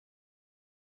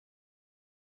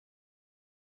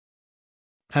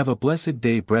Have a blessed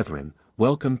day, brethren.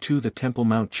 Welcome to the Temple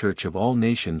Mount Church of All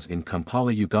Nations in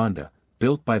Kampala, Uganda,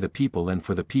 built by the people and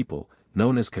for the people,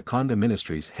 known as Kakande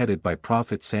Ministries, headed by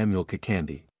Prophet Samuel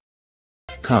Kakande.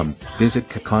 Come, visit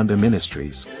Kakande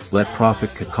Ministries, let Prophet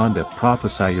Kakande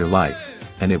prophesy your life,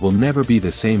 and it will never be the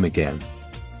same again.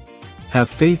 Have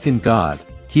faith in God.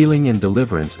 Healing and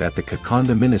deliverance at the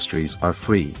Kakande Ministries are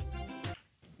free.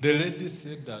 The lady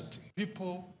said that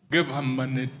people gave her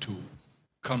money to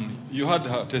come. You heard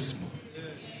her testimony.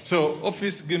 So,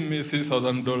 office give me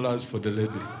 $3,000 for the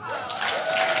lady.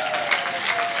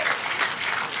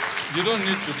 You don't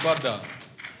need to bother.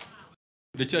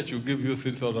 The church will give you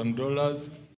 $3,000.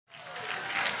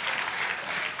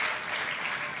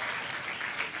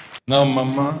 Now,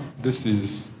 Mama, this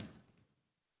is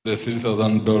the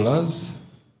 $3,000.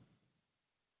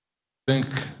 Thank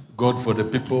God for the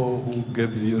people who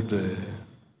gave you the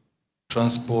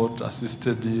transport,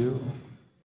 assisted you.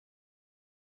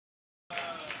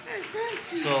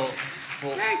 So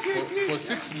for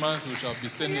 6 months, we shall be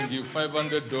sending you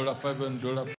 $500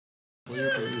 for you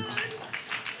to eat.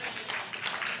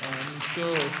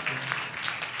 So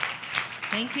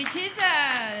thank you,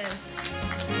 Jesus.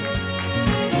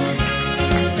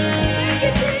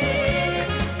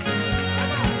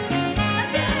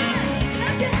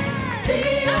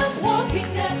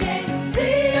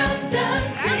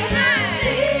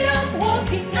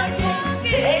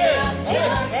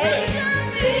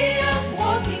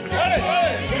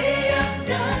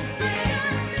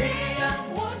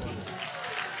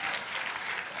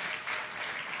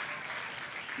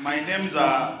 My name's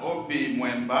Obi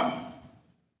Mwemba.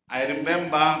 I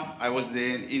remember I was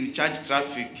in charge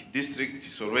traffic district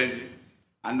Sorwezi,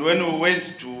 and when we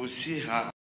went to see her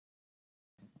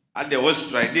at the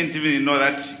hospital, I didn't even know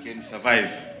that she can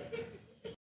survive.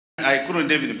 I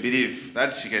couldn't even believe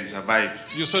that she can survive.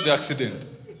 You saw the accident?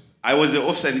 I was the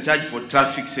officer in charge for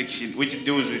traffic section, which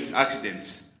deals with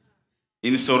accidents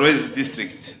in Sorwezi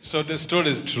district. So the story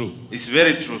is true? It's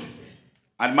very true.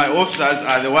 And my officers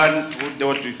are the ones who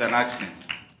dealt with an accident.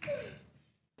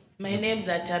 My name's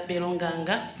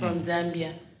Atapelonganga from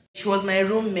Zambia. She was my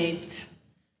roommate.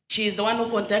 She is the one who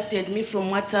contacted me from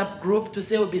WhatsApp group to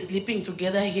say we'll be sleeping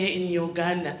together here in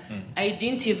Uganda. I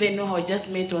didn't even know how. I just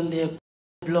met on the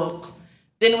block.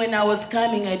 Then when I was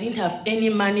coming, I didn't have any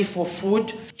money for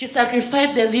food. She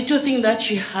sacrificed the little thing that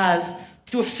she has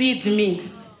to feed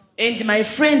me. And my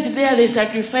friend there, they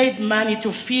sacrificed money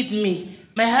to feed me.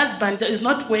 My husband is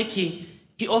not working.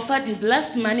 He offered his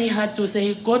last money he had to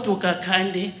say, go to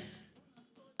Kakande.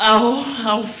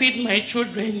 I'll feed my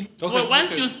children. Okay,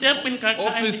 once you step in Kakande,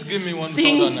 office, give me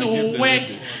things will work.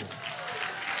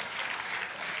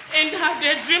 And had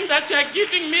a dream that you are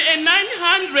giving me a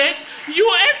 $900.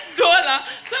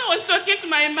 So I was talking to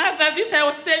my mother. I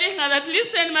was telling her that,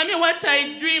 listen, mommy, what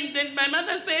I dreamed. Then my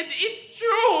mother said, it's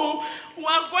true. We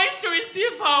are going to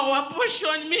receive our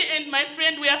portion. Me and my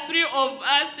friend, we are 3 of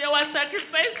us. They were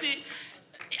sacrificing.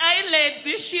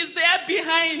 Lady, she's there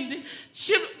behind.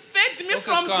 She fed me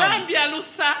from Zambia,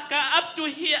 Lusaka, up to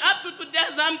here, up to today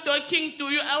as I'm talking to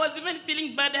you. I was even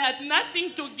feeling bad. I had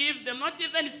nothing to give them, not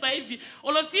even 5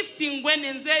 or 15 when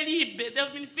in Zelibe.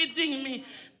 They've been feeding me.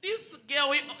 This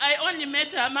girl, I only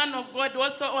met a man of God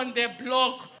also on the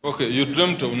block. Okay, you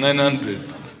dreamt of 900.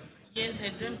 Yes, I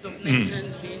dreamt of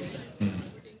 900.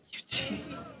 Thank you,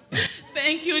 Jesus.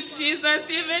 Thank you, Jesus.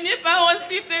 Even if I was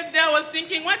seated there, I was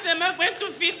thinking, what am I going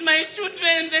to feed my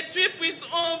children? The trip is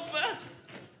over.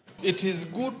 It is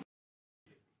good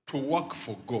to work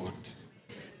for God,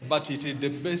 but it is the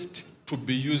best to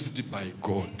be used by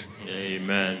God.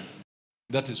 Amen.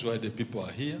 That is why the people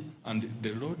are here, and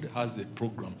the Lord has a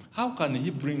program. How can He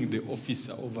bring the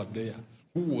officer over there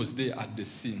who was there at the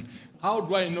scene? How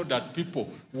do I know that people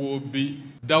will be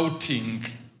doubting?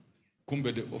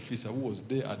 Kumbe, the officer who was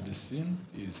there at the scene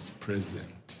is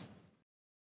present.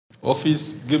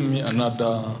 Office, give me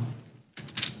another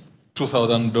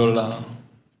 $2,000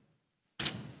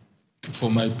 for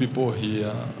my people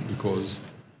here because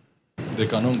they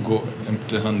cannot go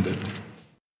empty-handed.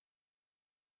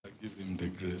 I give him the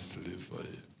grace to live for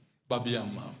you. Babi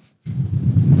Amma.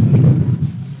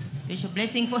 Special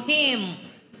blessing for him.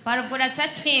 Power of God has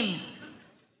touched him.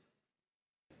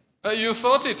 You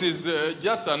thought it is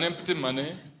just an empty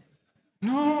money?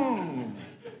 No.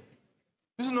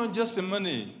 It's not just a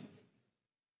money.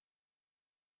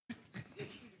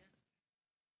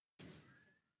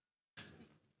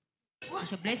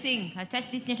 Special blessing has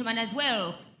touched this gentleman as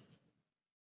well.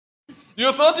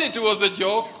 You thought it was a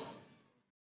joke?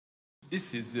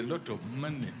 This is a lot of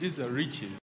money. These are riches.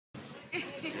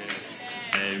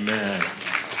 Amen.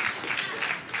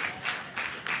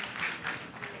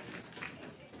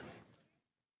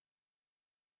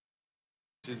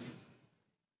 is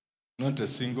not a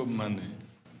single money.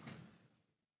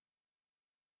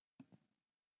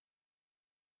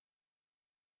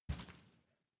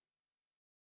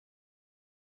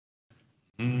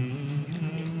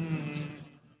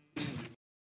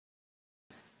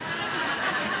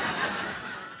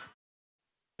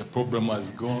 The problem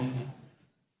has gone.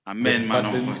 Amen, man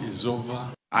of The God. burden is over.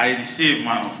 I receive,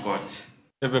 man of God.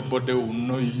 Everybody will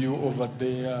know you over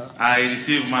there. I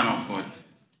receive, man of God.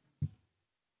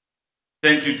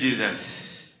 Thank you,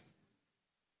 Jesus.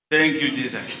 Thank you,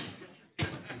 Jesus.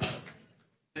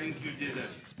 Thank you,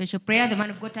 Jesus. Special prayer, the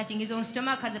man of God touching his own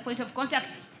stomach as a point of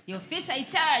contact. Your officer is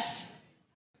touched.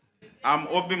 I'm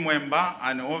Obi Mwemba,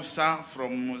 an officer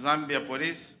from Zambia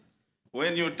Police.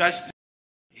 When you touched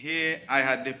here, I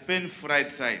had the painful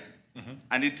right side,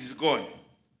 and it is gone.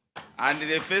 And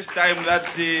the first time that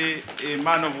a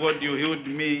man of God, you healed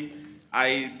me,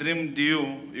 I dreamed you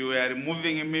were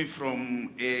removing me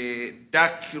from a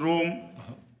dark room,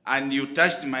 and you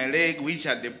touched my leg, which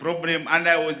had the problem, and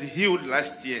I was healed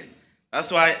last year.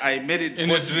 That's why I made it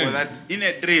possible that in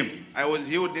a dream, I was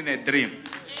healed in a dream.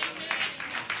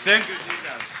 Thank you,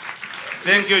 Jesus.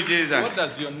 Thank you, Jesus. What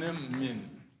does your name mean?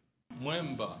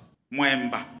 Mwemba.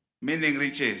 Mwemba, meaning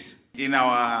riches in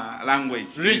our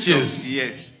language. Riches?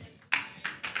 Yes.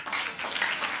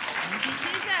 Thank you,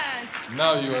 Jesus.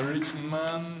 Now you are a rich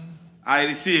man. I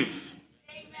receive.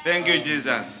 Thank you,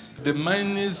 Jesus. The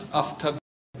mine is after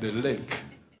the lake.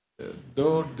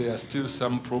 Though there are still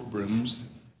some problems,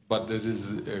 but there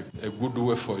is a good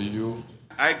way for you.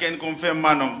 I can confirm,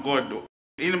 man of God.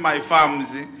 In my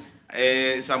farms,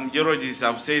 some geologists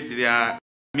have said there are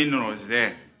minerals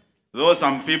there. Though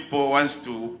some people want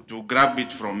to grab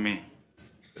it from me.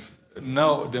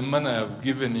 Now the money I have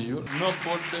given you,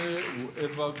 nobody will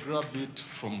ever grab it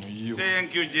from you.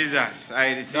 Thank you, Jesus.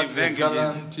 I receive. That's Thank a you,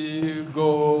 Jesus. guarantee.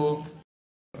 Go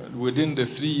within the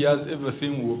 3 years,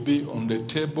 everything will be on the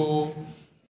table.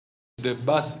 The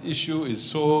bus issue is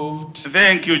solved.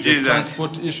 Thank you, The Jesus.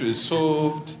 transport issue is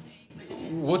solved.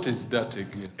 What is that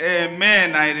again?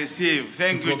 Amen. I receive.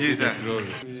 Thank you, God be the Jesus.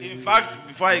 glory. In fact,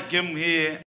 before I came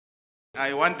here,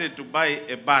 I wanted to buy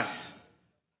a bus.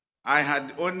 I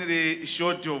had only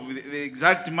short of the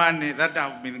exact money that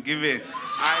I've been given.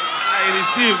 I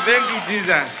receive. Thank you,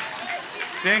 Jesus.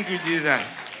 Thank you,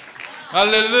 Jesus.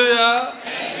 Hallelujah.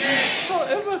 Amen. So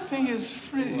everything is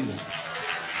free.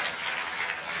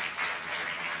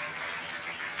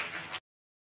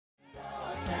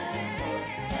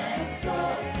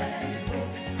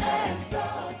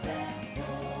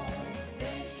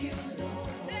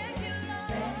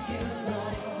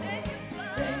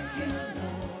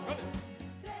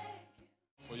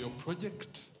 For your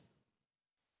project,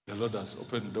 the Lord has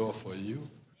opened the door for you.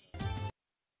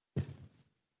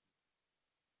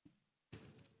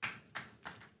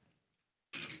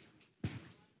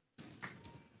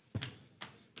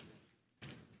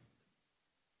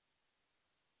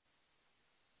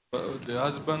 The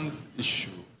husband's issue,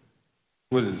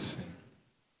 what is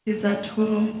he? He's at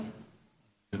home.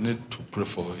 You need to pray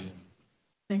for him.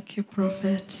 Thank you,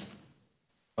 Prophet.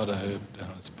 Father, help the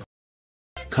husband.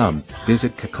 Come,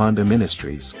 visit Kakande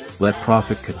Ministries, let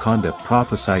Prophet Kakande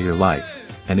prophesy your life,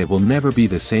 and it will never be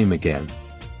the same again.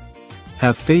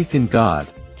 Have faith in God,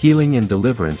 healing and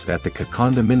deliverance at the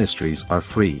Kakande Ministries are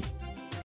free.